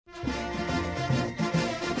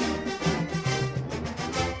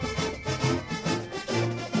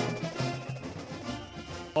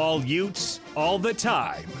All Utes, all the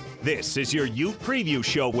time. This is your Ute Preview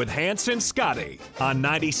Show with Hans and Scotty on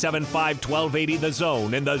 97.5 1280 The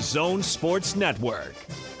Zone and the Zone Sports Network.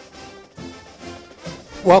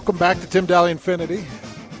 Welcome back to Tim Daly Infinity.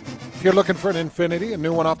 If you're looking for an Infinity, a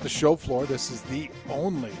new one off the show floor, this is the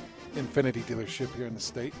only Infinity dealership here in the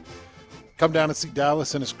state. Come down and see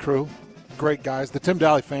Dallas and his crew. Great guys. The Tim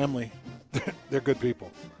Daly family, they're good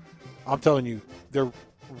people. I'm telling you, they're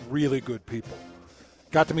really good people.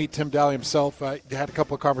 Got to meet Tim Daly himself. I had a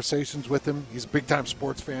couple of conversations with him. He's a big-time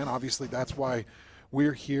sports fan. Obviously, that's why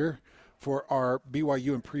we're here for our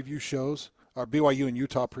BYU and preview shows, our BYU and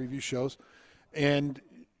Utah preview shows. And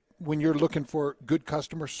when you're looking for good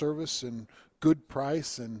customer service and good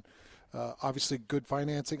price and obviously good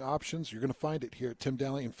financing options, you're going to find it here at Tim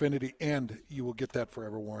Daly Infinity, and you will get that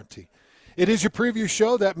forever warranty. It is your preview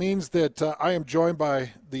show. That means that I am joined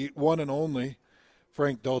by the one and only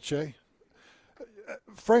Frank Dolce.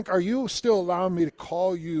 Frank, are you still allowing me to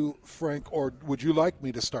call you Frank, or would you like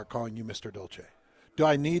me to start calling you Mr. Dolce? Do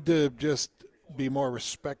I need to just be more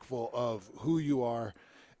respectful of who you are,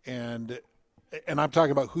 and I'm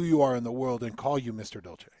talking about who you are in the world, and call you Mr.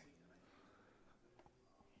 Dolce?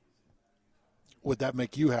 Would that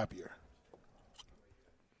make you happier?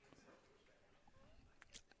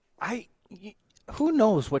 Who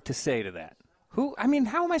knows what to say to that? How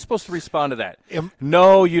am I supposed to respond to that?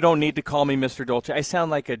 No, you don't need to call me Mr. Dolce. I sound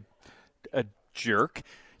like a jerk.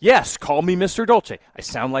 Yes, call me Mr. Dolce. I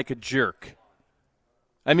sound like a jerk.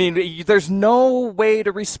 I mean, there's no way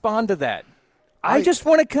to respond to that. I just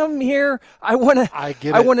want to come here. I want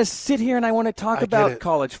to sit here and I want to talk about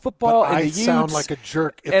college football and the Utes. I sound like a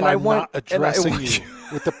jerk if I'm not addressing you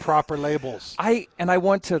with the proper labels. I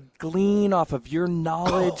want to glean off of your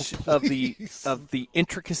knowledge of the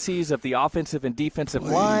intricacies of the offensive and defensive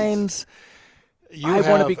lines. I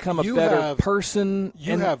want to become a better person.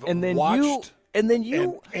 And then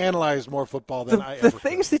you analyze more football than I ever could. The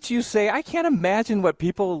things that you say, I can't imagine what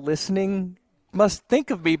people listening must think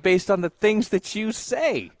of me based on the things that you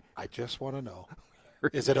say. I just want to know,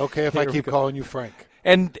 is it okay if I keep calling you Frank?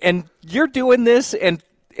 And you're doing this, and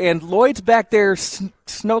Lloyd's back there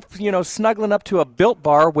snuggling up to a Built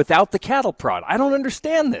Bar without the cattle prod. I don't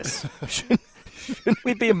understand this. Shouldn't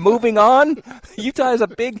we be moving on? Utah has a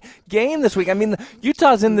big game this week. I mean,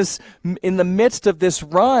 Utah's in the midst of this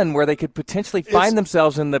run where they could potentially find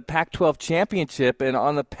themselves in the Pac-12 championship and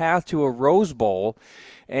on the path to a Rose Bowl,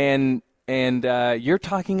 and you're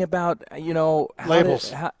talking about,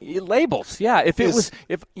 labels. Labels, yeah.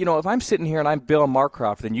 If I'm sitting here and I'm Bill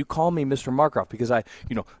Marcroft, then you call me Mr. Marcroft because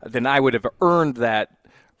then I would have earned that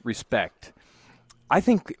respect. I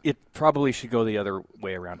think it probably should go the other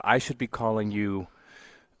way around. I should be calling you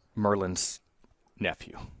Merlin's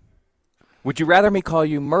nephew. Would you rather me call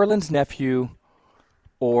you Merlin's nephew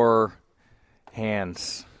or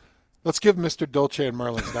Hans? Let's give Mr. Dolce and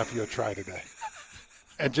Merlin's nephew a try today.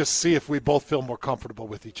 And just see if we both feel more comfortable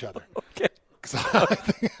with each other. Okay.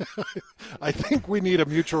 I think we need a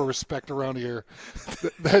mutual respect around here.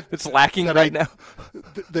 It's lacking right now.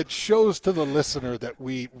 That shows to the listener that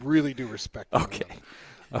we really do respect them. Okay.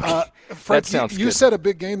 Frank, that sounds you good. said a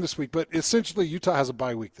big game this week, but essentially Utah has a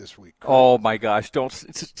bye week this week. Correct? Oh, my gosh.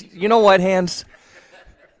 You know what, Hans?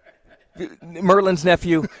 Merlin's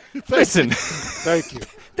nephew. Listen. Thank you.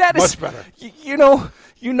 That much is better. You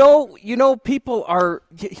know, people are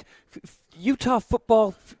Utah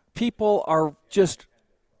football people are just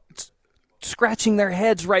scratching their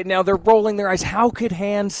heads right now. They're rolling their eyes. How could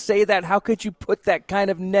Hans say that? How could you put that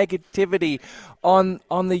kind of negativity on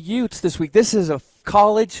the Utes this week? This is a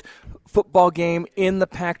college football game in the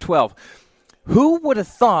Pac-12. Who would have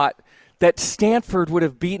thought that Stanford would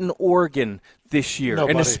have beaten Oregon this year?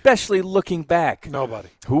 Nobody. And especially looking back. Nobody.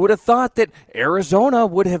 Who would have thought that Arizona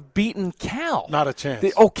would have beaten Cal? Not a chance.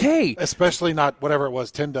 Okay. Especially not whatever it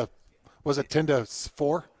was, 10 to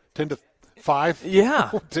 4? 10 to 5?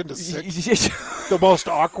 Yeah. 10 to 6. The most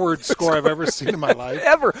awkward score I've ever seen in my life.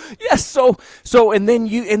 Ever. Yes, so and then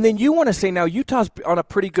you want to say now Utah's on a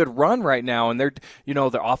pretty good run right now, and their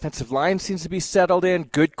offensive line seems to be settled in,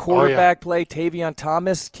 good quarterback play. Tavion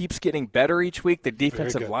Thomas keeps getting better each week. The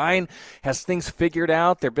defensive line has things figured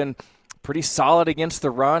out. They've been pretty solid against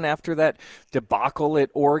the run after that debacle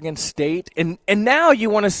at Oregon State. And now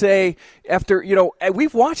you want to say, after,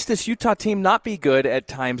 we've watched this Utah team not be good at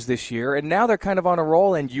times this year, and now they're kind of on a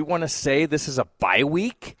roll, and you want to say this is a bye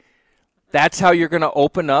week? That's how you're going to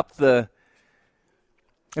open up the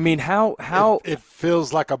 – I mean, how – It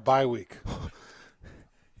feels like a bye week.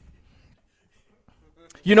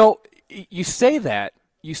 You say that.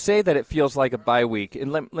 You say that it feels like a bye week,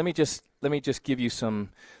 and let me just – just give you some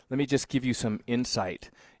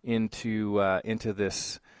insight into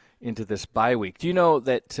this bye week. Do you know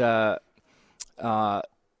that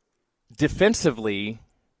defensively,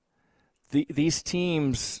 these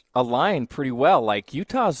teams align pretty well? Like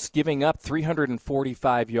Utah's giving up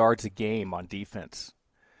 345 yards a game on defense.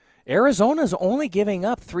 Arizona's only giving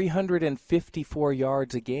up 354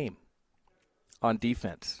 yards a game on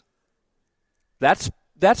defense. That's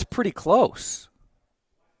pretty close,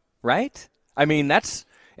 right? I mean,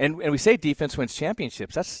 and we say defense wins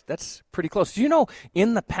championships. That's pretty close. Do you know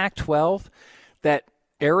in the Pac-12 that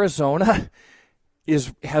Arizona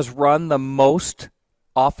has run the most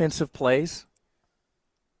offensive plays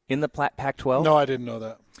in the Pac-12? No, I didn't know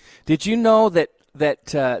that. Did you know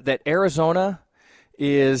that Arizona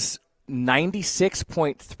is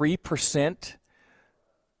 96.3%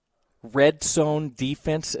 red zone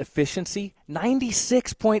defense efficiency?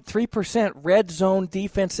 96.3% red zone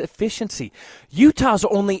defense efficiency. Utah's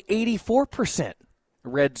only 84%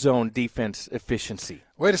 red zone defense efficiency.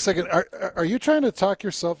 Wait a second. Are you trying to talk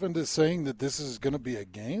yourself into saying that this is going to be a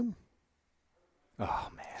game? Oh,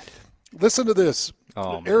 man. Listen to this.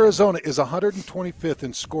 Oh, Arizona is 125th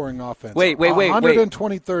in scoring offense. Wait.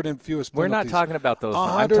 123rd in fewest penalties. We're not talking about those.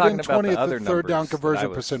 I'm talking about the other in third down numbers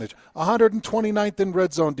conversion percentage. 129th in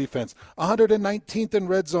red zone defense. 119th in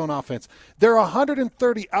red zone offense. They're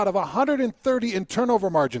 130 out of 130 in turnover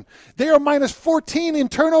margin. They are minus 14 in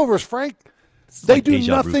turnovers, Frank. They like do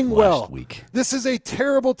nothing well. Week. This is a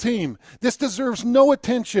terrible team. This deserves no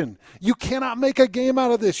attention. You cannot make a game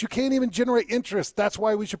out of this. You can't even generate interest. That's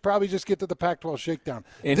why we should probably just get to the Pac-12 shakedown.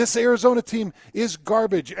 This Arizona team is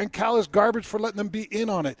garbage, and Cal is garbage for letting them be in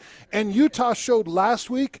on it. And Utah showed last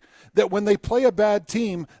week that when they play a bad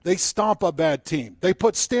team, they stomp a bad team. They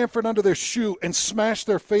put Stanford under their shoe and smash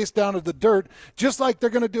their face down to the dirt, just like they're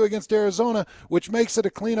going to do against Arizona, which makes it a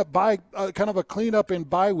cleanup kind of a cleanup in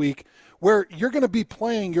bye week, where you're going to be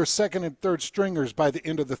playing your second and third stringers by the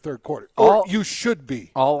end of the third quarter. Or you should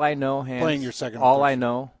be. All I know, Hans, playing your second and all third I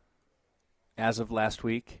know, as of last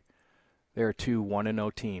week, there are 2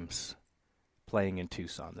 1-0 teams playing in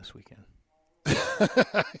Tucson this weekend.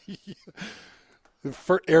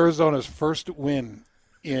 For Arizona's first win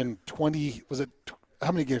in 20, was it,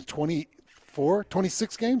 how many games? 24?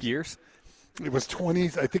 26 games? Years? It was 20.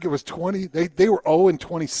 I think it was 20. They were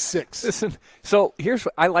 0-26. Listen, so here's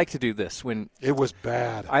what I like to do this when it was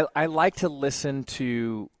bad. I like to listen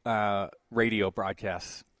to radio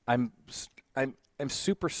broadcasts. I'm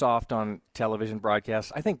super soft on television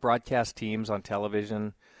broadcasts. I think broadcast teams on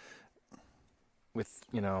television, with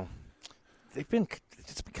a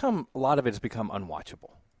lot of it has become unwatchable.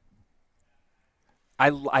 I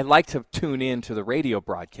like to tune in to the radio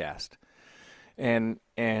broadcast. And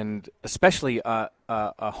especially a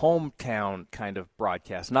hometown kind of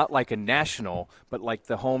broadcast, not like a national, but like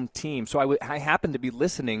the home team. So I happened to be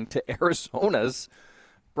listening to Arizona's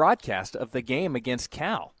broadcast of the game against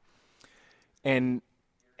Cal, and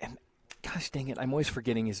gosh dang it, I'm always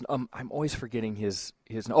forgetting his.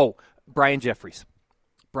 Brian Jeffries.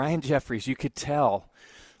 Brian Jeffries, you could tell,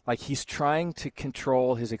 like he's trying to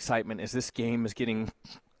control his excitement as this game is getting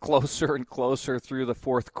closer and closer through the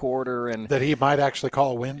fourth quarter, and that he might actually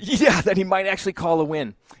call a win. Yeah, that he might actually call a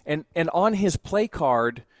win. And on his play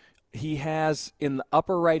card, he has in the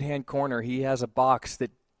upper right-hand corner, he has a box that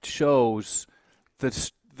shows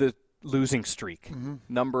the losing streak,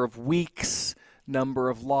 number of weeks, number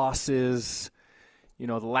of losses.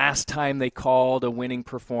 The last time they called a winning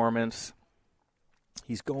performance.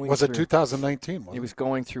 He's going. Was it 2019? He was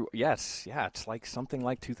going through. Yes, yeah. It's like something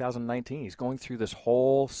like 2019. He's going through this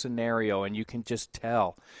whole scenario, and you can just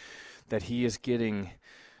tell that he is getting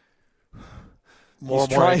more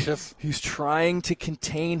anxious. He's trying to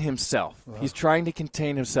contain himself. He's trying to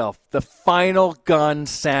contain himself. The final gun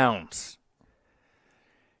sounds,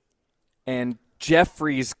 and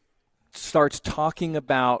Jeffries starts talking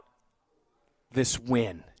about this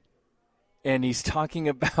win, and he's talking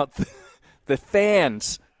about the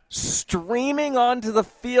fans streaming onto the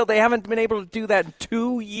field. They haven't been able to do that in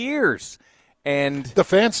 2 years. And the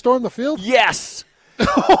fans stormed the field? Yes.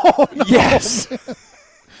 Oh, no. Yes.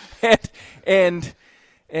 and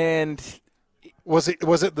was it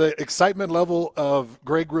the excitement level of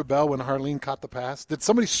Greg Wrubell when Harleen caught the pass? Did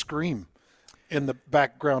somebody scream in the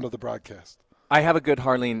background of the broadcast? I have a good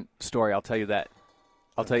Harleen story. I'll tell you that.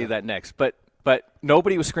 I'll tell you that next. But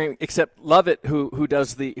nobody was screaming except Lovett,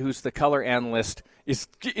 who's the color analyst, is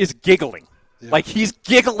giggling. Yeah. Like he's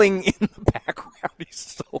giggling in the background. He's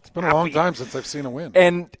so It's been a long time since I've seen a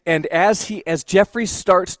win. And as Jeffrey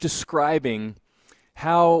starts describing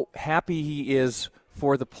how happy he is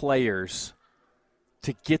for the players,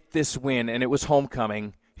 to get this win, and it was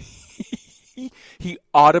homecoming, he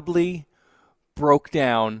audibly broke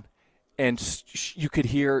down, and you could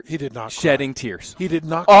hear he did not shedding cry. tears. He did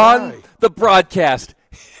not on cry. the broadcast.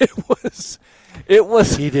 It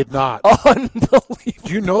was He did not. Unbelievable.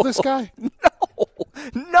 Do you know this guy?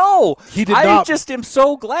 No. He did I not. just am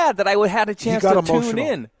so glad that I had a chance to tune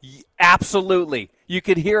in. Absolutely. You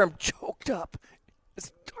could hear him choked up.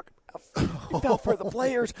 He felt for the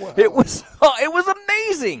players. Wow. It was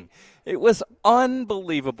amazing. It was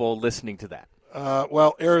unbelievable listening to that.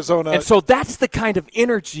 Well, Arizona. And so that's the kind of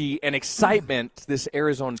energy and excitement this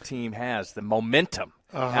Arizona team has, the momentum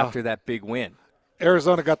after that big win.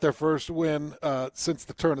 Arizona got their first win since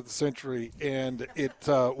the turn of the century, and it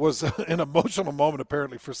was an emotional moment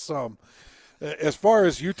apparently for some. As far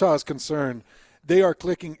as Utah is concerned, they are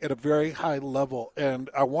clicking at a very high level, and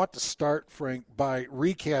I want to start, Frank, by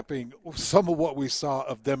recapping some of what we saw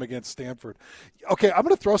of them against Stanford. Okay, I'm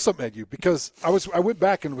going to throw something at you because I went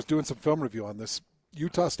back and was doing some film review on this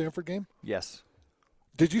Utah-Stanford game. Yes.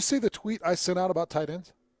 Did you see the tweet I sent out about tight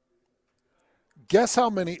ends? Guess how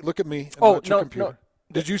many? Look at me. And your computer. No.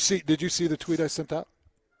 Did you see the tweet I sent out?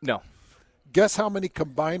 No. Guess how many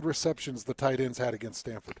combined receptions the tight ends had against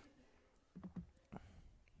Stanford?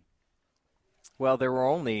 Well, there were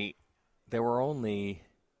only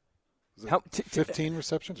 15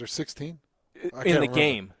 receptions or 16 in the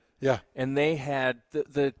game. Yeah, and they had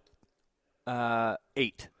the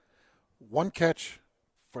 8. One catch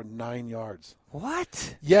for 9 yards.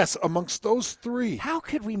 What? Yes, amongst those 3. How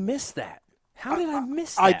could we miss that? How did I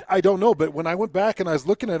miss that? I don't know, but when I went back and I was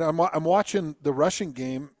looking at it, I'm watching the rushing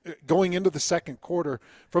game going into the second quarter.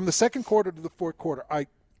 From the second quarter to the fourth quarter, I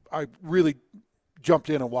really jumped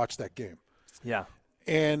in and watched that game. Yeah.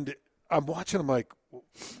 And I'm watching, I'm like,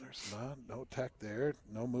 there's no attack there,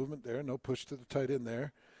 no movement there, no push to the tight end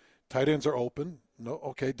there. Tight ends are open. No,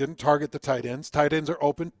 okay, didn't target the tight ends. Tight ends are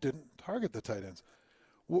open, didn't target the tight ends.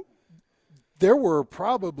 There were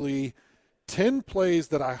probably 10 plays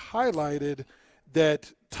that I highlighted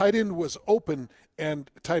that tight end was open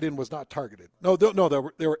and tight end was not targeted. No, there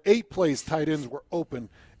were 8 plays tight ends were open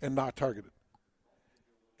and not targeted.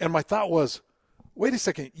 And my thought was, wait a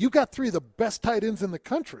second, you got 3 of the best tight ends in the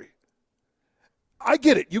country. I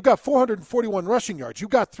get it. You got 441 rushing yards. You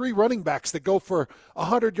got 3 running backs that go for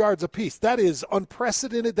 100 yards apiece. That is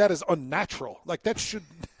unprecedented. That is unnatural. Like that should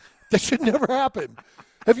never happen.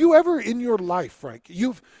 Have you ever in your life, Frank?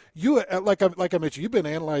 Like I mentioned, you've been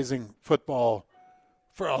analyzing football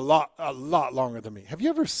for a lot longer than me. Have you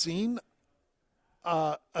ever seen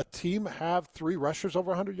a team have 3 rushers over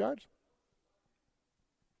 100 yards?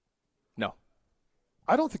 No.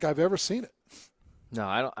 I don't think I've ever seen it. No,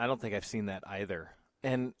 I don't think I've seen that either.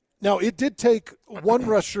 And now it did take one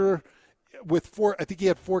rusher with 4. I think he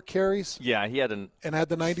had 4 carries. Yeah, he had and had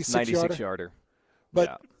the 96 yarder.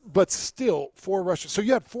 But still 4 rushes. So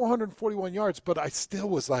you had 441 yards. But I still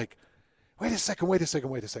was like, wait a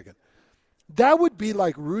second. That would be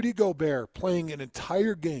like Rudy Gobert playing an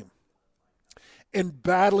entire game and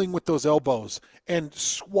battling with those elbows and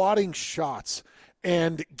swatting shots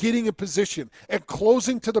and getting in position and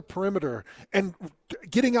closing to the perimeter and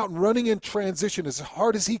getting out and running in transition as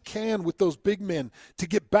hard as he can with those big men to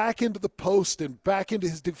get back into the post and back into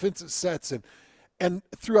his defensive sets and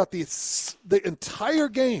throughout the entire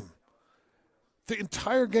game. The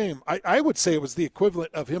entire game, I would say it was the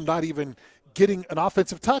equivalent of him not even getting an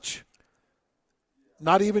offensive touch,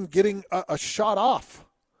 not even getting a shot off.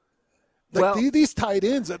 Like these tight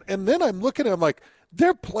ends, and then I'm looking at them like,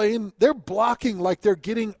 they're blocking like they're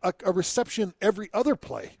getting a reception every other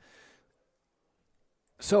play.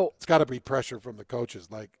 So it's got to be pressure from the coaches.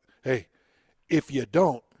 Like, hey, if you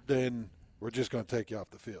don't, then we're just going to take you off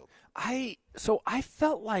the field. I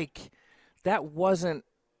felt like that wasn't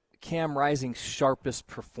Cam Rising's sharpest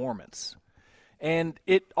performance. And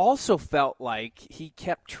it also felt like he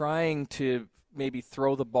kept trying to maybe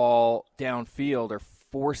throw the ball downfield or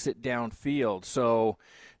force it downfield. So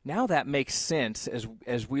now that makes sense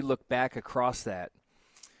as we look back across that.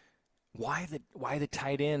 Why the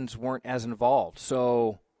tight ends weren't as involved.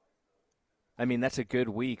 So, I mean, that's a good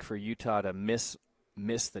week for Utah to miss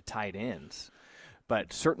the tight ends,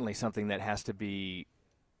 but certainly something that has to be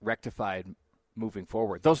rectified moving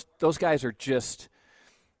forward. Those guys are just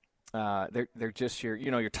they're just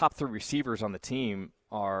your top 3 receivers on the team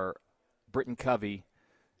are Britton Covey,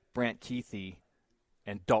 Brant Keithy,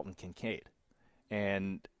 and Dalton Kincaid.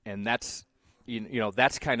 And that's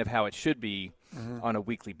that's kind of how it should be on a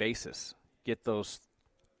weekly basis. Get those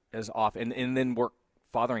as often and then work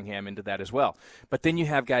Fotheringham into that as well. But then you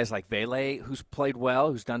have guys like Vele, who's played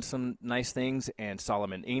well, who's done some nice things, and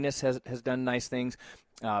Solomon Enos has done nice things.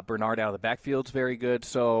 Bernard out of the backfield's very good.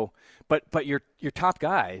 So, but your top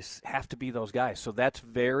guys have to be those guys. So that's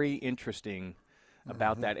very interesting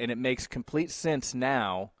about that, and it makes complete sense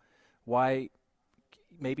now why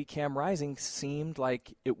maybe Cam Rising seemed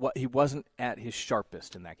like he wasn't at his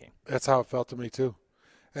sharpest in that game. That's how it felt to me too.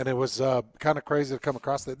 And it was kind of crazy to come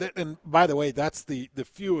across that. And by the way, that's the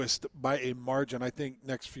fewest by a margin. I think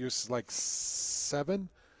next fewest is like 7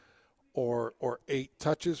 or 8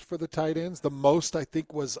 touches for the tight ends. The most, I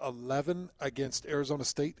think, was 11 against Arizona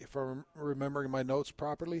State, if I'm remembering my notes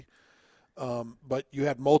properly. But you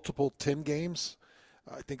had multiple 10 games.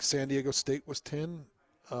 I think San Diego State was 10.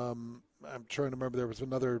 I'm trying to remember. There was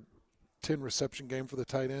another 10 reception game for the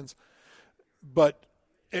tight ends. But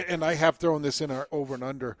and I have thrown this in our over and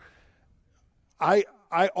under. I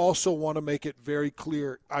also want to make it very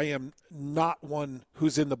clear I am not one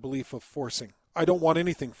who's in the belief of forcing. I don't want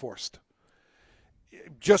anything forced.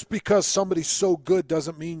 Just because somebody's so good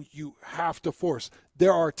doesn't mean you have to force.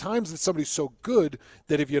 There are times that somebody's so good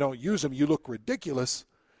that if you don't use them, you look ridiculous.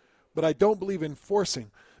 But I don't believe in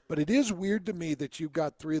forcing. But it is weird to me that you've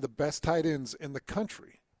got 3 of the best tight ends in the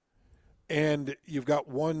country. And you've got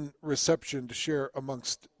 1 reception to share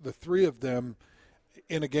amongst the 3 of them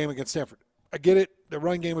in a game against Stanford. I get it. The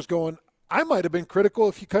run game was going. I might have been critical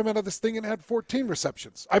if you come out of this thing and had 14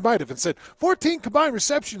 receptions. I might have and said, 14 combined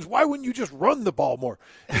receptions, why wouldn't you just run the ball more?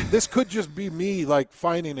 This could just be me like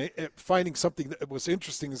finding something that was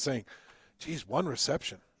interesting and saying, geez, 1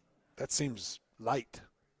 reception. That seems light.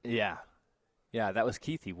 Yeah. Yeah, that was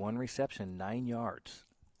Keithy. 1 reception, 9 yards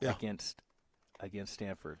against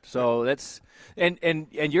Stanford. So that's and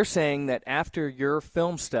you're saying that after your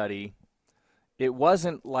film study, it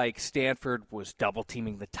wasn't like Stanford was double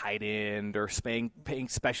teaming the tight end or paying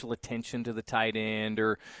special attention to the tight end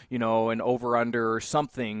or an over under or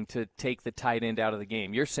something to take the tight end out of the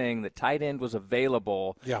game. You're saying that tight end was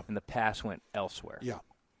available and the pass went elsewhere. Yeah,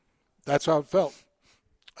 that's how it felt.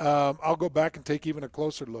 I'll go back and take even a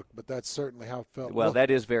closer look, but that's certainly how it felt. Well, that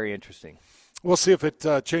is very interesting. We'll see if it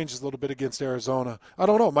changes a little bit against Arizona. I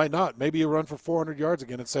don't know. It might not. Maybe you run for 400 yards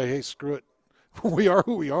again and say, hey, screw it. We are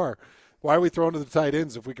who we are. Why are we throwing to the tight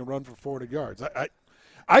ends if we can run for 400 yards?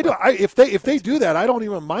 If they do that, I don't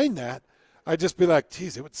even mind that. I'd just be like,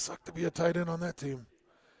 geez, it would suck to be a tight end on that team.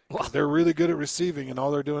 Well, they're really good at receiving, and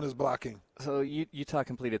all they're doing is blocking. So Utah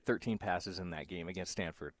completed 13 passes in that game against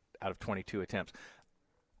Stanford out of 22 attempts.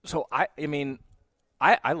 So, I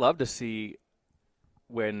love to see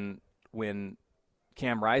when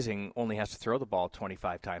Cam Rising only has to throw the ball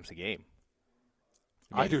 25 times a game.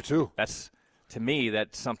 I do too. To me,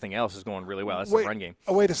 that's something else is going really well. That's the run game.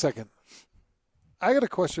 Oh, wait a second. I got a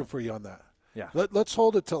question for you on that. Yeah. Let's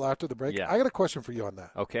hold it till after the break. Yeah. I got a question for you on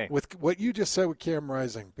that. Okay. With what you just said with Cam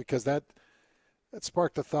Rising, because that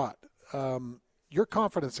sparked a thought. Your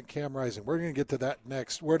confidence in Cam Rising. We're going to get to that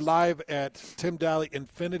next. We're live at Tim Daly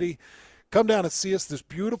Infinity. Come down and see us. This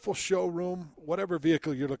beautiful showroom, whatever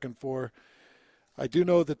vehicle you're looking for. I do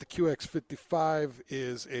know that the QX55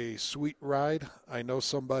 is a sweet ride. I know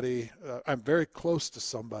somebody, I'm very close to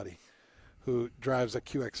somebody who drives a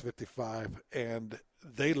QX55, and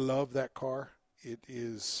they love that car. It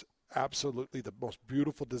is absolutely the most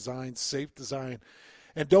beautiful design, safe design.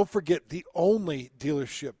 And don't forget, the only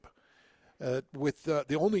dealership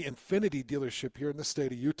the only Infinity dealership here in the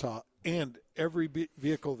state of Utah, and every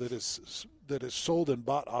vehicle that is sold and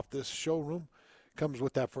bought off this showroom comes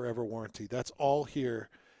with that forever warranty. That's all here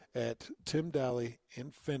at Tim Daly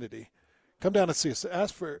Infinity. Come down and see us.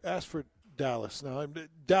 Ask for Dallas. Now,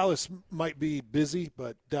 Dallas might be busy,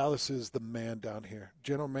 but Dallas is the man down here.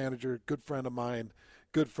 General manager, good friend of mine,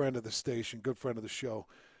 good friend of the station, good friend of the show.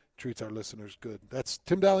 Treats our listeners good. That's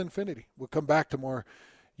Tim Daly Infinity. We'll come back to more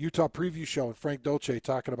Utah Preview Show and Frank Dolce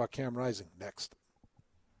talking about Cam Rising next.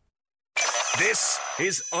 This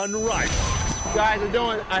is Unrivaled. You guys are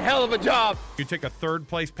doing a hell of a job. You take a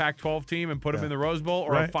third-place Pac-12 team and put them in the Rose Bowl,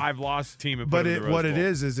 or a 5-loss team and put them in the Rose Bowl. What it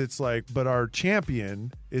is it's like, but our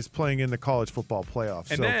champion is playing in the college football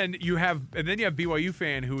playoffs. And then you have BYU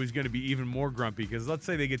fan who is going to be even more grumpy because let's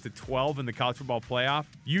say they get to 12 in the college football playoff.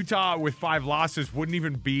 Utah with 5 losses wouldn't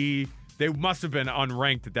even be. They must have been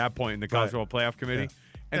unranked at that point in the college football playoff committee,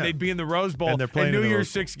 and they'd be in the Rose Bowl. And they're playing New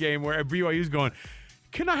Year's Six game where BYU's going,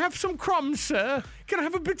 "Can I have some crumbs, sir? Can I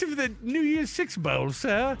have a bit of the New Year's Six bowl,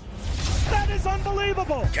 sir?" That is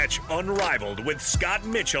unbelievable. Catch Unrivaled with Scott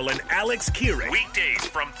Mitchell and Alex Kearing. Weekdays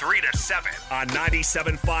from 3 to 7 on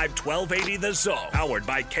 97.5 1280 The Zone. Powered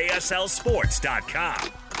by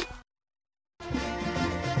KSLSports.com.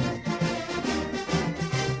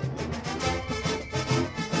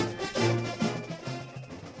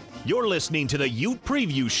 You're listening to the Ute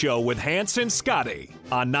Preview Show with Hans and Scotty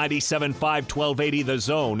on 97.5 1280 The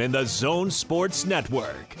Zone and the Zone Sports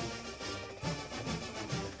Network.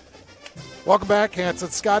 Welcome back, Hans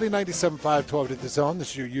and Scotty, 97.5 1280 The Zone.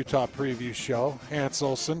 This is your Utah Preview Show. Hans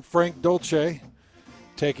Olsen, Frank Dolce,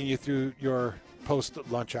 taking you through your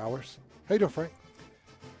post-lunch hours. How you doing, Frank?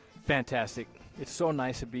 Fantastic. It's so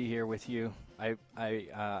nice to be here with you.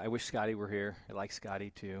 I wish Scotty were here. I like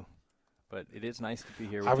Scotty too. But it is nice to be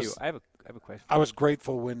here with you. I have a question. I was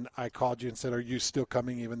grateful when I called you and said, "Are you still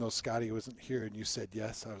coming?" Even though Scotty wasn't here, and you said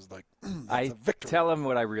yes. I was like, "That's a victory." Tell him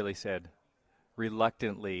what I really said.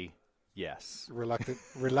 Reluctantly, yes.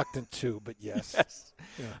 Reluctant too, but yes. Yes.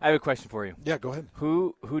 Yeah. I have a question for you. Yeah, go ahead.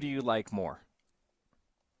 Who do you like more,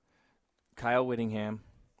 Kyle Whittingham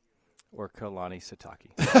or Kalani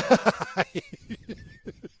Sitake?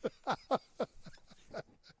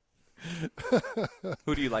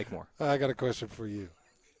 Who do you like more? I got a question for you.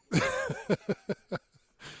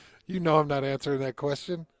 You know I'm not answering that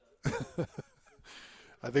question.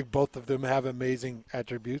 I think both of them have amazing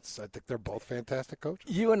attributes. I think they're both fantastic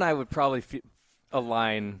coaches. You and I would probably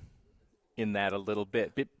align in that a little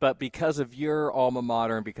bit, but because of your alma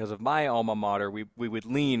mater and because of my alma mater, we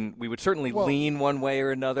would certainly lean one way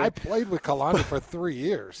or another. I played with Kalani for 3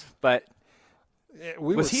 years, but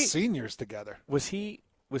we were seniors together. Was he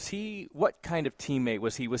what kind of teammate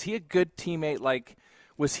was he? Was he a good teammate? Like,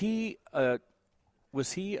 was he a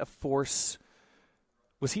force?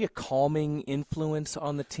 Was he a calming influence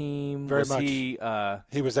on the team? Very much.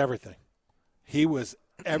 He was everything. He was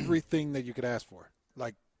everything that you could ask for.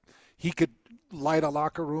 Like, he could light a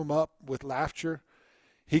locker room up with laughter.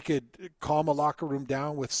 He could calm a locker room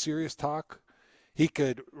down with serious talk. He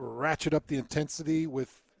could ratchet up the intensity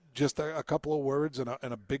with just a couple of words and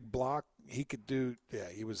a big block. He could do,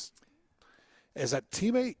 he was, as a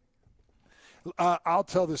teammate, I'll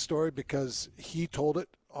tell this story because he told it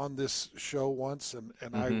on this show once,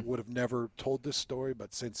 and I would have never told this story,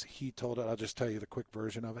 but since he told it, I'll just tell you the quick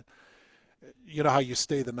version of it. You know how you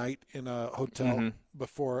stay the night in a hotel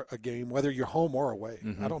before a game, whether you're home or away.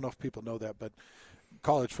 I don't know if people know that, but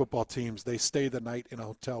college football teams, they stay the night in a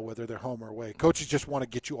hotel whether they're home or away. Coaches just want to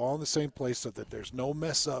get you all in the same place so that there's no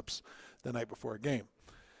mess-ups the night before a game.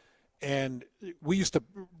 And we used to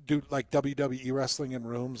do like WWE wrestling in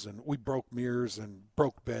rooms, and we broke mirrors and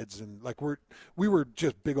broke beds, and like we were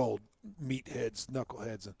just big old meatheads,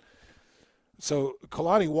 knuckleheads. And so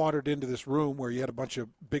Kalani wandered into this room where you had a bunch of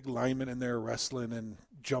big linemen in there wrestling and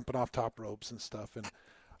jumping off top ropes and stuff. And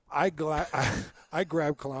I grabbed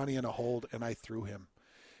Kalani in a hold and I threw him,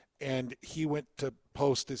 and he went to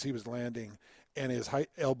post as he was landing, and his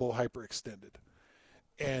elbow hyperextended,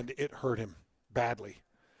 and it hurt him badly.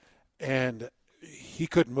 And he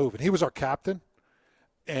couldn't move. And he was our captain,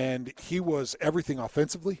 and he was everything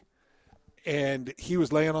offensively. And he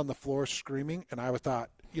was laying on the floor screaming, and I thought,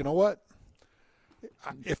 you know what?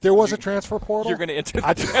 If there was a transfer portal, you're going to enter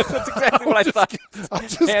the transfer. That's exactly what I thought.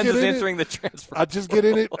 Hans is entering the transfer portal. I'll just get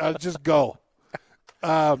in it. I'll just go.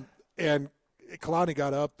 And Kalani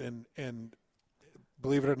got up, and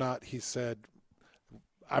believe it or not, he said,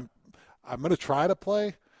 I'm going to try to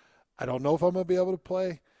play. I don't know if I'm going to be able to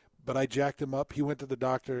play. But I jacked him up. He went to the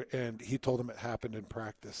doctor, and he told him it happened in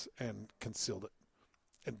practice and concealed it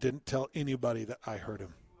and didn't tell anybody that I hurt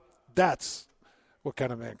him. That's what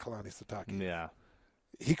kind of man Kalani Sitake. Yeah.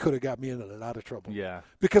 He could have got me in a lot of trouble. Yeah.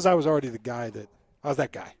 Because I was already the guy I was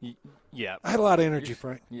that guy. Yeah. I had a lot of energy,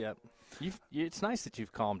 Frank. Yeah. It's nice that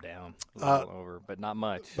you've calmed down a little over, but not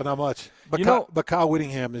much. But not much. But Kyle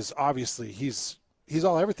Whittingham is obviously he's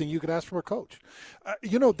all everything you could ask from a coach.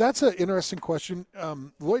 That's an interesting question.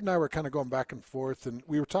 Lloyd and I were kind of going back and forth, and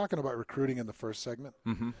we were talking about recruiting in the first segment.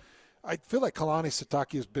 I feel like Kalani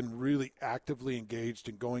Sitake has been really actively engaged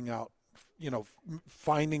in going out,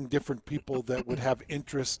 finding different people that would have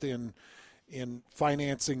interest in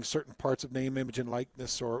financing certain parts of name, image, and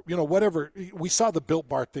likeness, or, whatever. We saw the Built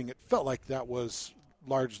Bar thing. It felt like that was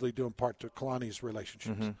largely due in part to Kalani's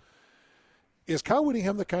relationships. Is Kyle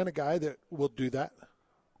Whittingham the kind of guy that will do that?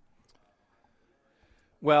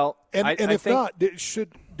 Well, if not,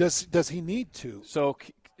 does he need to? So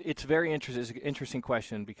it's very interesting. It's an interesting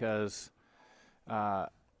question because I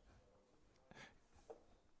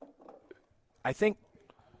think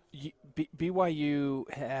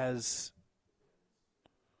BYU has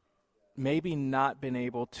maybe not been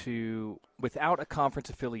able to, without a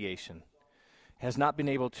conference affiliation, has not been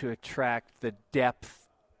able to attract the depth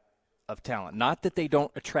of talent. Not that they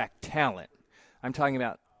don't attract talent. I'm talking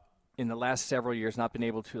about in the last several years not been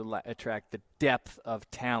able to attract the depth of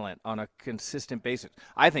talent on a consistent basis.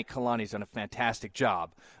 I think Kalani's done a fantastic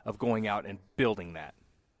job of going out and building that.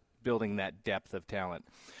 building that depth of talent.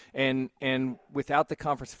 And without the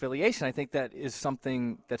conference affiliation, I think that is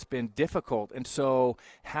something that's been difficult. And so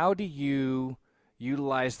how do you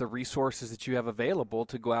utilize the resources that you have available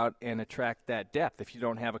to go out and attract that depth? If you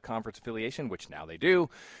don't have a conference affiliation, which now they do,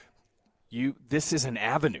 this is an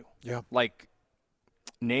avenue. Yeah. Like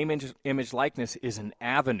name, image, likeness is an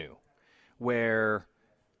avenue where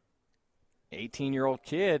 18-year-old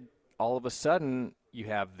kid, all of a sudden you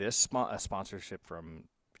have this a sponsorship from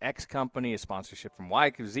X company, a sponsorship from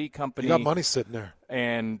Y Z company. You got money sitting there.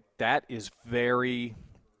 And that is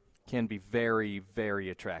can be very, very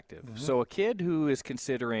attractive. Mm-hmm. So a kid who is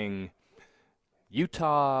considering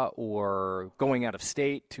Utah or going out of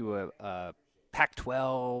state to a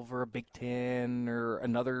Pac-12 or a Big Ten or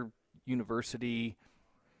another university,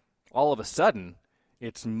 all of a sudden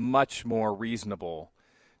it's much more reasonable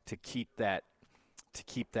to keep that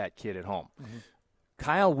kid at home. Mm-hmm.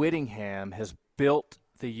 Kyle Whittingham has built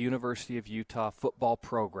the University of Utah football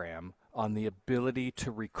program on the ability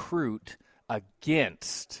to recruit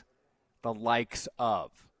against the likes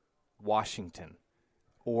of Washington,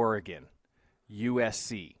 Oregon,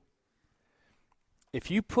 USC.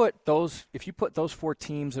 If you put those 4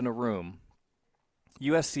 teams in a room,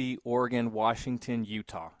 USC, Oregon, Washington,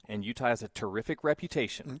 Utah, and Utah has a terrific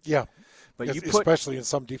reputation. Yeah, but especially in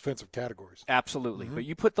some defensive categories. Absolutely. Mm-hmm. But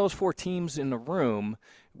you put those 4 teams in the room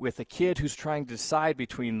with a kid who's trying to decide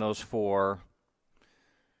between those 4,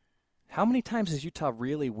 how many times does Utah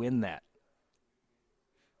really win that?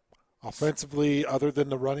 Offensively, other than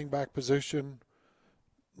the running back position,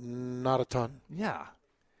 not a ton. Yeah.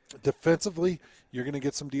 Defensively, you're going to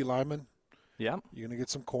get some D linemen. Yeah. You're going to get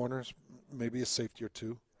some corners, maybe a safety or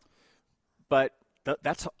 2. But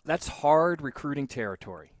that's hard recruiting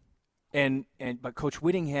territory. But Coach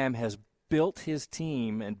Whittingham has built his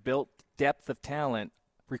team and built depth of talent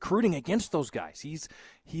recruiting against those guys.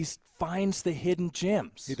 He finds the hidden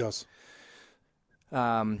gems. He does.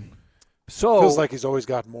 So feels like he's always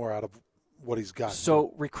got more out of what he's got.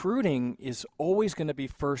 So recruiting is always going to be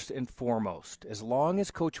first and foremost, as long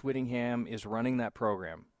as Coach Whittingham is running that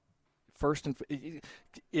program.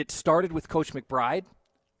 It started with Coach McBride.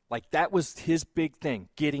 Like, that was his big thing,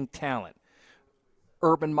 getting talent.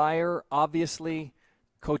 Urban Meyer, obviously,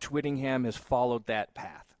 Coach Whittingham has followed that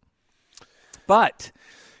path. But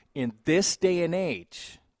in this day and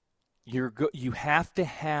age, you have to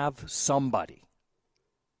have somebody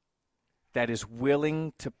that is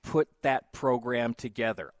willing to put that program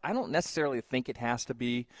together. I don't necessarily think it has to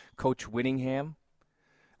be Coach Whittingham.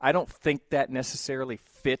 I don't think that necessarily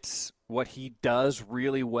fits what he does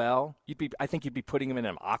really well. I think you'd be putting him in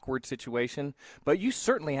an awkward situation, but you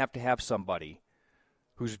certainly have to have somebody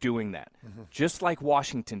who's doing that, just like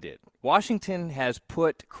Washington did. Washington has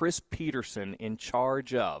put Chris Peterson in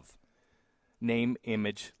charge of name,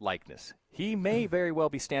 image, likeness. He may very well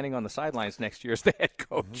be standing on the sidelines next year as the head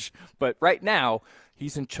coach, but right now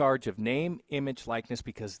he's in charge of name, image, likeness,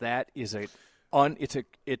 because that is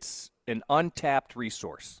it's an untapped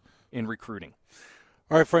resource in recruiting.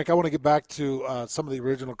 All right, Frank, I want to get back to some of the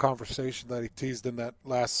original conversation that he teased in that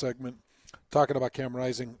last segment, talking about Cam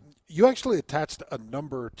Rising. You actually attached a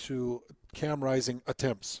number to Cam Rising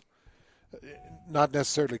attempts, not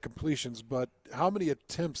necessarily completions, but how many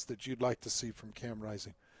attempts that you'd like to see from Cam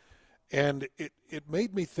Rising. And it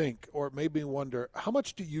made me think, or it made me wonder, how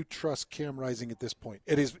much do you trust Cam Rising at this point?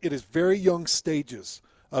 It is very young stages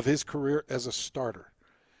of his career as a starter.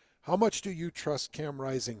 How much do you trust Cam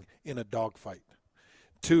Rising in a dogfight?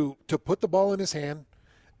 To put the ball in his hand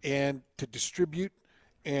and to distribute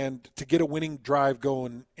and to get a winning drive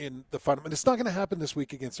going in the final. And it's not going to happen this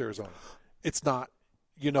week against Arizona. It's not.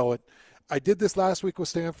 You know it. I did this last week with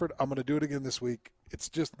Stanford. I'm going to do it again this week. It's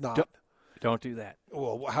just not. Don't do that.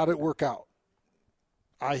 Well, how did it work out?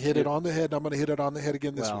 I hit it on the head, and I'm going to hit it on the head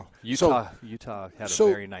again this week. Utah had a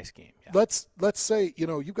very nice game. Yeah. Let's say,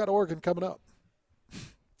 you've got Oregon coming up.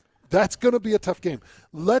 That's going to be a tough game.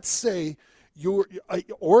 Let's say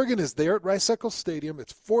Oregon is there at Rice-Eccles Stadium.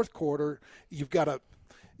 It's fourth quarter. You get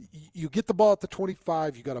the ball at the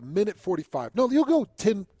 25. You got a minute 45. No, you'll go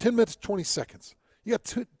 10 minutes, 20 seconds. You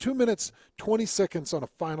got 2 minutes, 20 seconds on a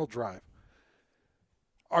final drive.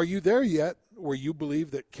 Are you there yet where you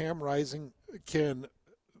believe that Cam Rising can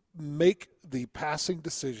make the passing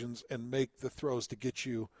decisions and make the throws to get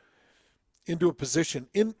you into a position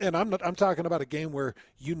and I'm talking about a game where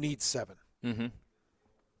you need 7. Mm-hmm.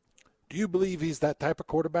 Do you believe he's that type of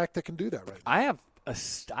quarterback that can do that right now?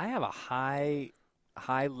 I have a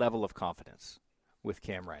high level of confidence with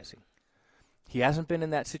Cam Rising. He hasn't been in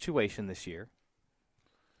that situation this year,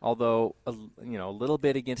 although a little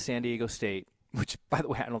bit against San Diego State. which, by the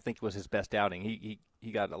way, I don't think was his best outing.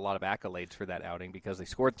 He got a lot of accolades for that outing because they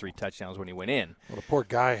scored 3 touchdowns when he went in. Well, the poor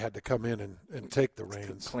guy had to come in and take the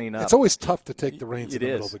reins. Clean up. It's always tough to take the reins in the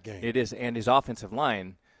middle of the game. It is, and his offensive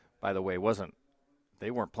line, by the way, they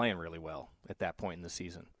weren't playing really well at that point in the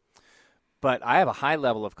season. But I have a high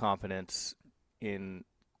level of confidence in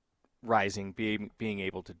Rising being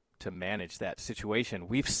able to manage that situation.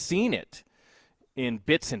 We've seen it in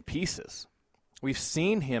bits and pieces. We've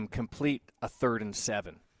seen him complete a 3rd and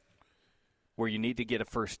 7 where you need to get a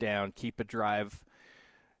first down, keep a drive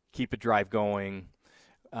going.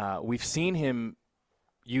 We've seen him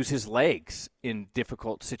use his legs in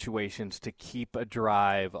difficult situations to keep a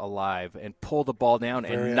drive alive and pull the ball down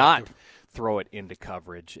and not throw it into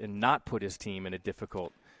coverage and not put his team in a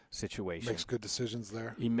difficult situation. Makes good decisions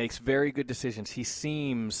there. He makes very good decisions. He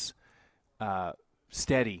seems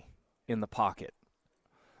steady in the pocket.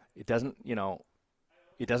 It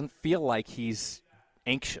doesn't feel like he's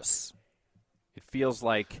anxious. It feels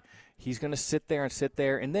like he's going to sit there,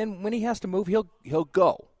 and then when he has to move, he'll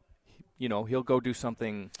go. He'll go do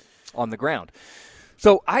something on the ground.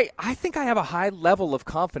 So I think I have a high level of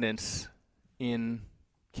confidence in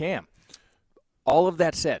Cam. All of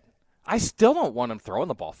that said, I still don't want him throwing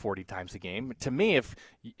the ball 40 times a game. To me,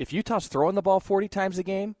 if Utah's throwing the ball 40 times a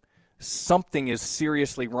game, something is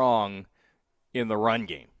seriously wrong in the run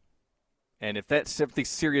game. And if that's something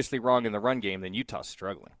seriously wrong in the run game, then Utah's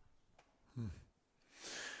struggling.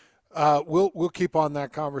 We'll keep on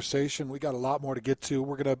that conversation. We got a lot more to get to.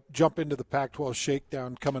 We're going to jump into the Pac-12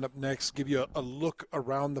 Shakedown coming up next, give you a look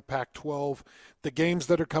around the Pac-12, the games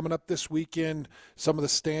that are coming up this weekend, some of the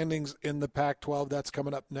standings in the Pac-12. That's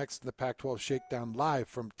coming up next in the Pac-12 Shakedown live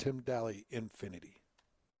from Tim Daly Infinity.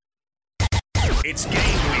 It's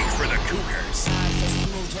game week for the Cougars.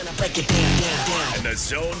 And the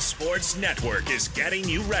Zone Sports Network is getting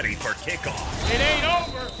you ready for kickoff. It ain't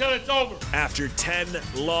over till it's over. After 10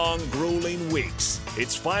 long, grueling weeks,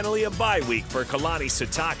 it's finally a bye week for Kalani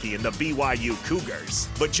Sitake and the BYU Cougars.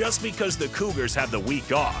 But just because the Cougars have the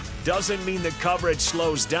week off doesn't mean the coverage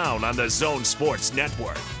slows down on the Zone Sports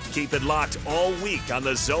Network. Keep it locked all week on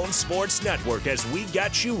the Zone Sports Network as we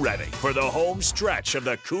get you ready for the home stretch of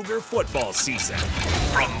the Cougar football season.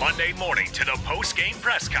 From Monday morning to the post-game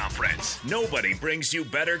press conference, nobody brings you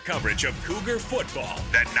better coverage of Cougar football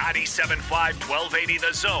than 97.5 1280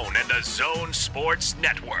 The Zone and the Zone Sports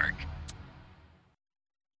Network.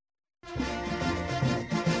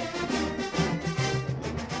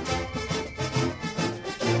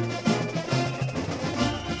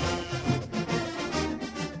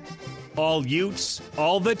 All Utes,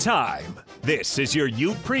 all the time. This is your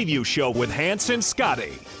Ute Preview Show with Hans and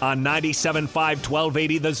Scotty on 97.5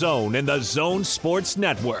 1280 The Zone and the Zone Sports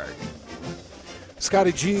Network.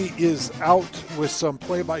 Scotty G is out with some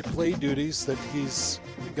play-by-play duties that he's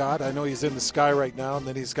got. I know he's in the sky right now, and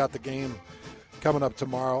then he's got the game coming up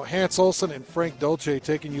tomorrow. Hans Olsen and Frank Dolce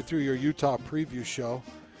taking you through your Utah Preview Show.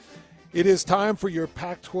 It is time for your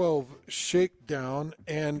Pac-12 Shakedown,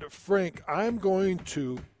 and Frank, I'm going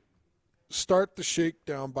to start the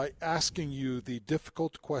shakedown by asking you the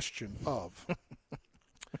difficult question of,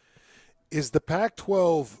 is the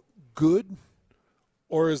Pac-12 good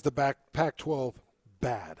or is the Pac-12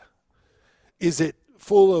 bad? Is it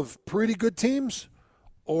full of pretty good teams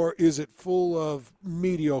or is it full of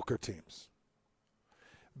mediocre teams?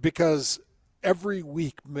 Because every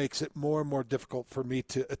week makes it more and more difficult for me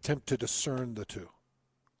to attempt to discern the two.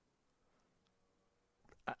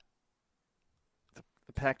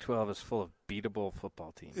 The Pac-12 is full of beatable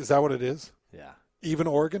football teams. Is that what it is? Yeah. Even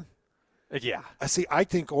Oregon? Yeah. I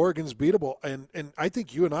think Oregon's beatable, and I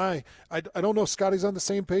think you and I don't know if Scotty's on the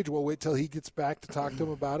same page. We'll wait till he gets back to talk to him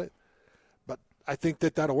about it. But I think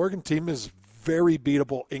that Oregon team is very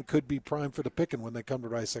beatable and could be prime for the picking when they come to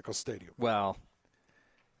Rice-Eccles Stadium. Well,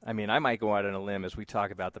 I mean, I might go out on a limb as we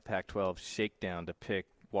talk about the Pac-12 Shakedown to pick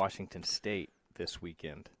Washington State this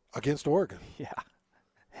weekend. Against Oregon? Yeah.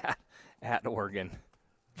 At Oregon.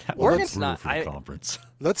 Well, Oregon's not for the conference.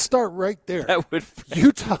 Let's start right there. That would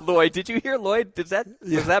Utah. Lloyd, did you hear Lloyd? Was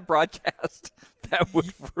that broadcast? That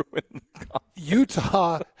would ruin the conference.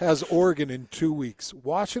 Utah has Oregon in 2 weeks.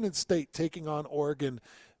 Washington State taking on Oregon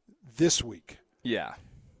this week. Yeah.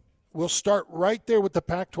 We'll start right there with the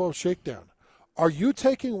Pac-12 Shakedown. Are you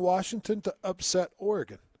taking Washington to upset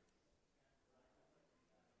Oregon?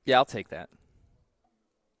 Yeah, I'll take that.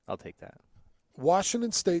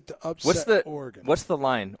 Washington State to upset Oregon. What's the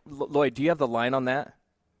line? Lloyd, do you have the line on that?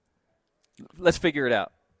 Let's figure it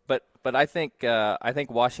out. But I think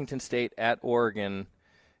Washington State at Oregon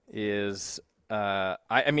is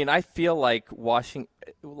I feel like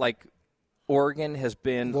Oregon has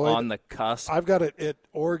been Lloyd, on the cusp. I've got it at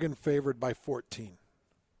Oregon favored by 14.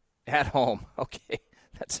 At home. Okay.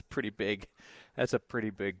 That's a pretty big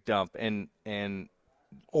dump. And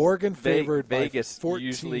Oregon favored Vegas by 14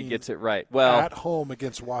 usually gets it right. Well, at home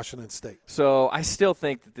against Washington State. So I still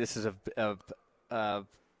think that this is a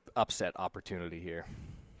upset opportunity here.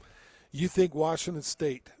 You think Washington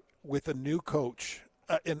State with a new coach,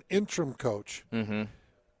 an interim coach,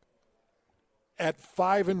 at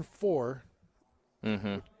 5-4,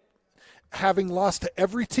 having lost to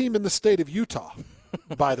every team in the state of Utah,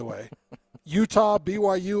 by the way, Utah,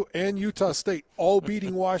 BYU, and Utah State all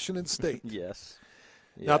beating Washington State. Yes.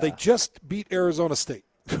 Yeah. Now, they just beat Arizona State,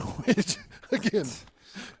 which, again,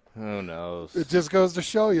 who knows? It just goes to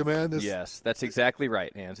show you, man. Yes, that's exactly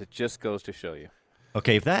right, Hans. It just goes to show you.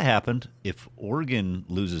 Okay, if that happened, if Oregon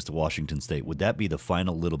loses to Washington State, would that be the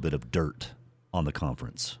final little bit of dirt on the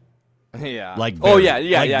conference? Yeah. Like bury,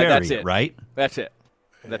 that's it. Right? That's it.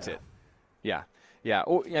 Yeah. Yeah.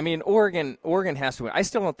 I mean, Oregon has to win. I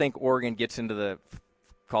still don't think Oregon gets into the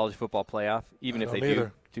college football playoff, even if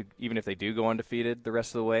they do go undefeated the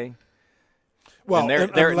rest of the way. Well,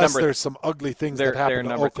 unless there's some ugly things that happen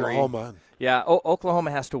to Oklahoma. 3. Yeah,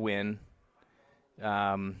 Oklahoma has to win.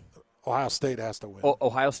 Ohio State has to win.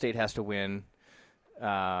 Ohio State has to win.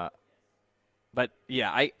 But,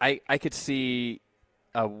 yeah, I could see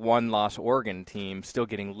a one-loss Oregon team still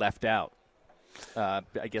getting left out.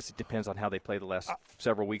 I guess it depends on how they play the last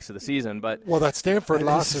several weeks of the season. But that Stanford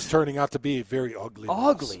loss is turning out to be a very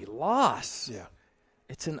ugly loss. Yeah.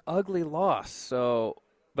 It's an ugly loss. So,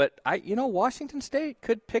 but Washington State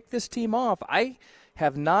could pick this team off. I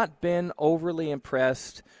have not been overly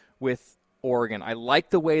impressed with Oregon. I like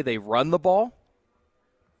the way they run the ball.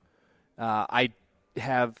 I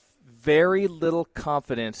have very little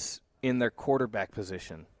confidence in their quarterback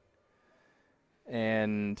position.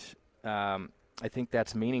 And I think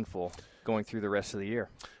that's meaningful going through the rest of the year.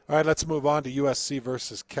 All right, let's move on to USC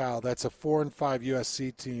versus Cal. That's a 4-5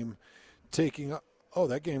 USC team taking –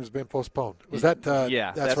 that game's been postponed. Was that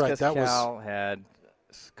yeah, that's right. That Cal had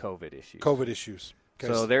COVID issues.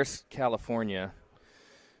 Okay. So there's California,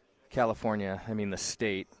 I mean the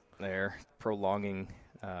state there, prolonging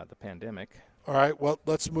the pandemic. All right, well,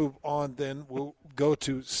 let's move on then. We'll go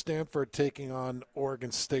to Stanford taking on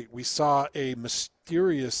Oregon State. We saw a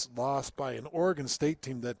mysterious loss by an Oregon State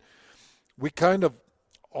team that we kind of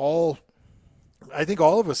all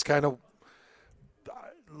of us kind of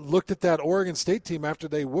looked at that Oregon State team after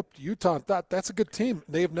they whooped Utah and thought that's a good team.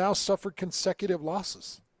 They have now suffered consecutive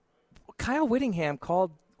losses. Kyle Whittingham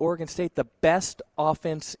called Oregon State the best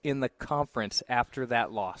offense in the conference after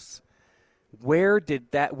that loss. Where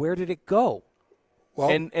did it go? Well,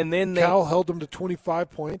 and then Cal held them to 25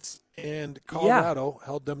 points, and Colorado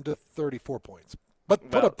held them to 34 points, but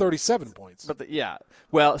put up 37 points. But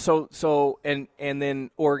well, so then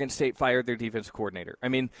Oregon State fired their defensive coordinator. I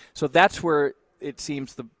mean, so that's where it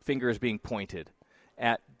seems the finger is being pointed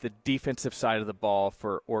at the defensive side of the ball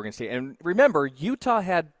for Oregon State. And remember, Utah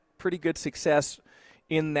had pretty good success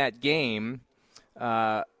in that game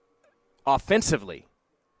offensively.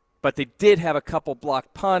 But they did have a couple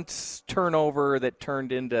blocked punts, turnover that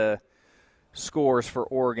turned into scores for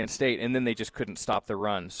Oregon State, and then they just couldn't stop the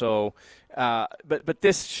run. So, but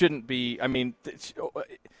this shouldn't be. I mean,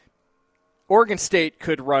 Oregon State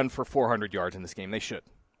could run for 400 yards in this game. They should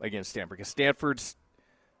against Stanford, because Stanford's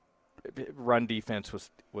run defense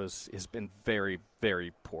has been very,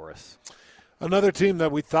 very porous. Another team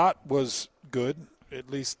that we thought was good,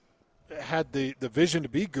 at least had the vision to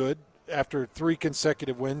be good, after 3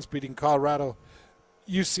 consecutive wins, beating Colorado,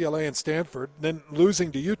 UCLA, and Stanford, then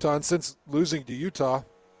losing to Utah. And since losing to Utah,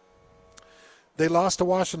 they lost to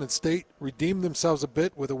Washington State, redeemed themselves a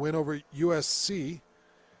bit with a win over USC,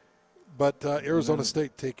 but Arizona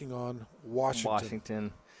State taking on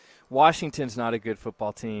Washington. Washington's not a good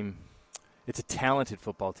football team. It's a talented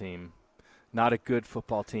football team, not a good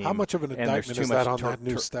football team. How much of an indictment is that on that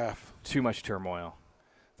new staff? Too much turmoil.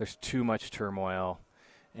 There's too much turmoil.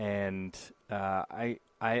 And I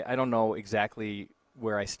don't know exactly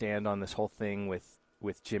where I stand on this whole thing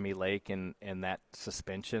with Jimmy Lake and that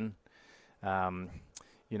suspension. There's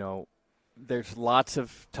lots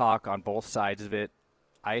of talk on both sides of it.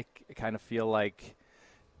 I kind of feel like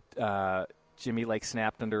Jimmy Lake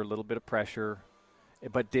snapped under a little bit of pressure,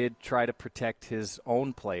 but did try to protect his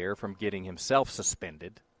own player from getting himself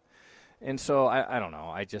suspended. And so I don't know.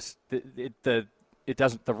 I just it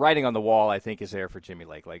doesn't. The writing on the wall, I think, is there for Jimmy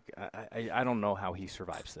Lake. Like I don't know how he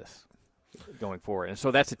survives this going forward. And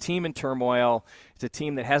so that's a team in turmoil. It's a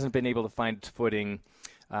team that hasn't been able to find its footing.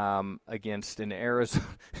 against an Arizona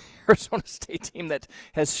State team that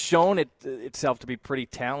has shown itself to be pretty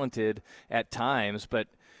talented at times, but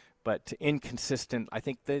inconsistent. I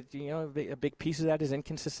think that a big piece of that is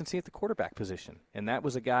inconsistency at the quarterback position, and that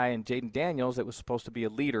was a guy in Jaden Daniels that was supposed to be a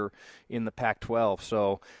leader in the Pac-12.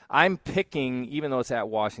 So I'm picking, even though it's at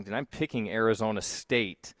Washington, I'm picking Arizona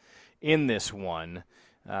State in this one,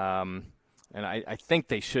 and I think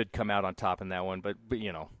they should come out on top in that one. But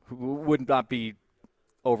would not be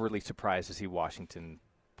overly surprised to see Washington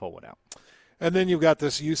pull one out. And then you've got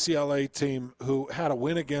this UCLA team who had a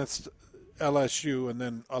win against LSU and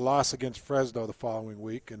then a loss against Fresno the following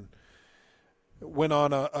week, and went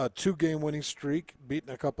on a 2-game winning streak, beating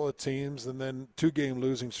a couple of teams, and then 2-game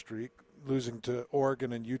losing streak, losing to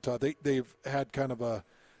Oregon and Utah. They've had kind of a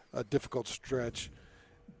difficult stretch.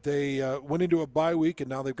 They went into a bye week, and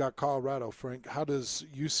now they've got Colorado. Frank, how does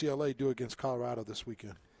UCLA do against Colorado this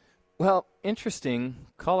weekend? Well, interesting.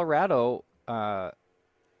 Colorado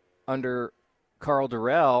under Carl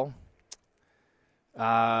Durrell,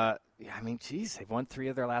 they've won 3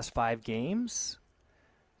 of their last 5 games.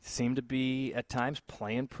 Seem to be at times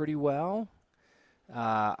playing pretty well.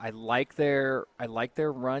 I like their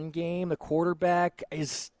run game. The quarterback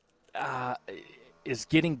is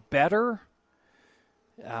getting better.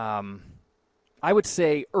 I would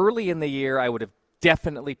say early in the year I would have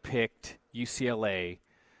definitely picked UCLA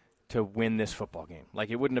to win this football game. Like,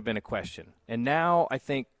 it wouldn't have been a question. And now I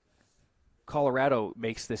think Colorado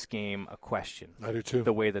makes this game a question. I do too.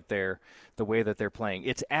 The way that they're playing.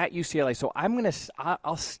 It's at UCLA, so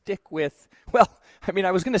I'll stick with. Well,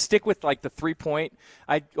 I was going to stick with like the 3-point.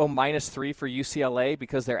 I'd go -3 for UCLA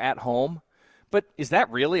because they're at home. But is that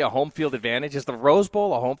really a home field advantage? Is the Rose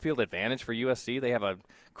Bowl a home field advantage for USC? They have a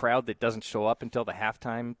crowd that doesn't show up until the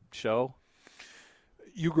halftime show.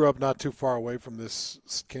 You grew up not too far away from this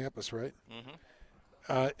campus, right? Mm-hmm.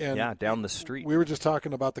 And down the street. We were just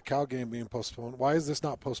talking about the Cal game being postponed. Why is this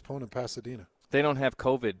not postponed in Pasadena? They don't have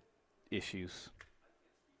COVID issues.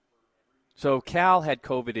 So Cal had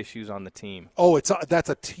COVID issues on the team. Oh, that's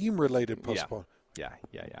a team-related postpone. Yeah.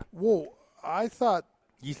 Whoa, I thought.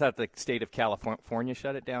 You thought the state of California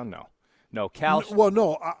shut it down? No. Cal. Well,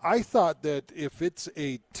 no. I thought that if it's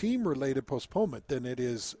a team-related postponement, then it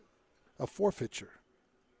is a forfeiture.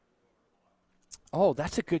 Oh,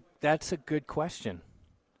 that's a good question.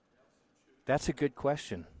 That's a good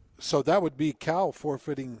question. So that would be Cal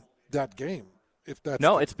forfeiting that game, if that's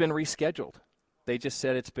it's been rescheduled. They just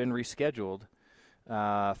said it's been rescheduled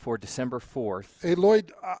for December 4th. Hey,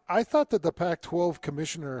 Lloyd, I thought that the Pac-12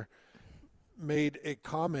 commissioner made a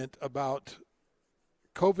comment about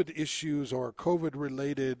COVID issues or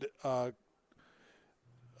COVID-related. I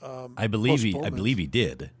believe he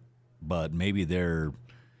did, but maybe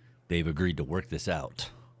they've agreed to work this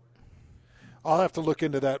out. I'll have to look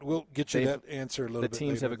into that. We'll get you that answer a little bit later.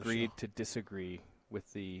 The teams have agreed to disagree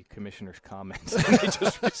with the commissioner's comments. And they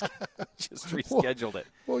just rescheduled it.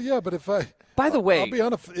 Well, yeah, but if I. By the way, I'll be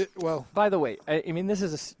on By the way, this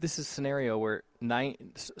is a scenario where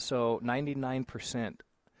 99%.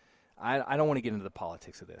 I don't want to get into the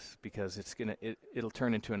politics of this because it'll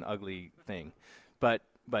turn into an ugly thing, but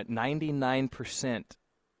 99%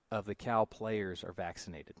 of the Cal players are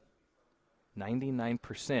vaccinated.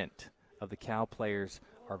 99% of the Cal players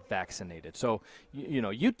are vaccinated. So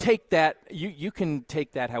you take that. You can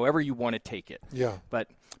take that however you want to take it. Yeah.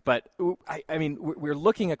 But we're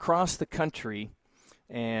looking across the country,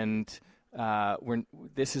 and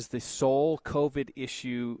this is the sole COVID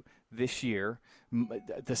issue this year.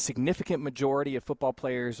 The significant majority of football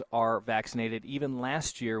players are vaccinated. Even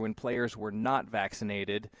last year, when players were not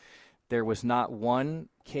vaccinated, there was not one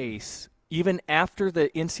case, even after the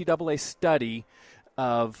NCAA study,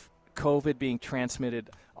 of COVID being transmitted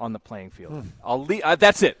on the playing field.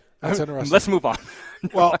 That's it. That's interesting. Let's move on.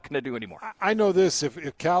 Well, I'm not going to do anymore. I know this.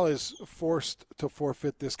 If Cal is forced to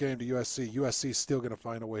forfeit this game to USC is still going to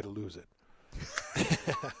find a way to lose it.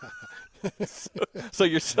 So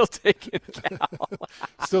you're still taking Cal.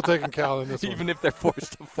 Still taking Cal in this one. Even if they're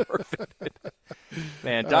forced to forfeit it.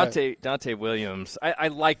 Man, Dante Williams, I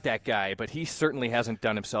like that guy, but he certainly hasn't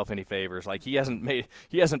done himself any favors. Like, he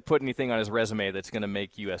hasn't put anything on his resume that's going to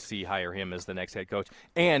make USC hire him as the next head coach.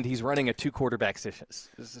 And he's running a 2-quarterback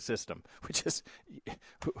system, which is,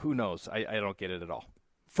 who knows? I don't get it at all.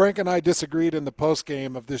 Frank and I disagreed in the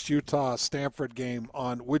postgame of this Utah-Stanford game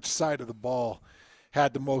on which side of the ball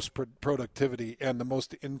had the most productivity and the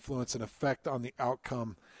most influence and effect on the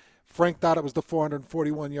outcome. Frank thought it was the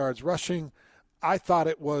 441 yards rushing. I thought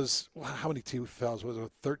it was, how many TFLs was it?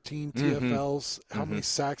 13 TFLs. How many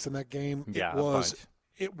sacks in that game? Yeah, it was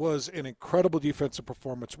it was an incredible defensive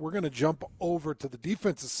performance. We're going to jump over to the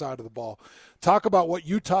defensive side of the ball, talk about what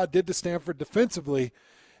Utah did to Stanford defensively,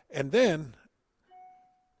 and then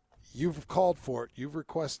you've called for it. You've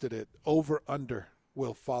requested it. Over, under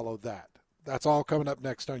will follow that. That's all coming up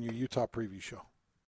next on your Utah Preview Show.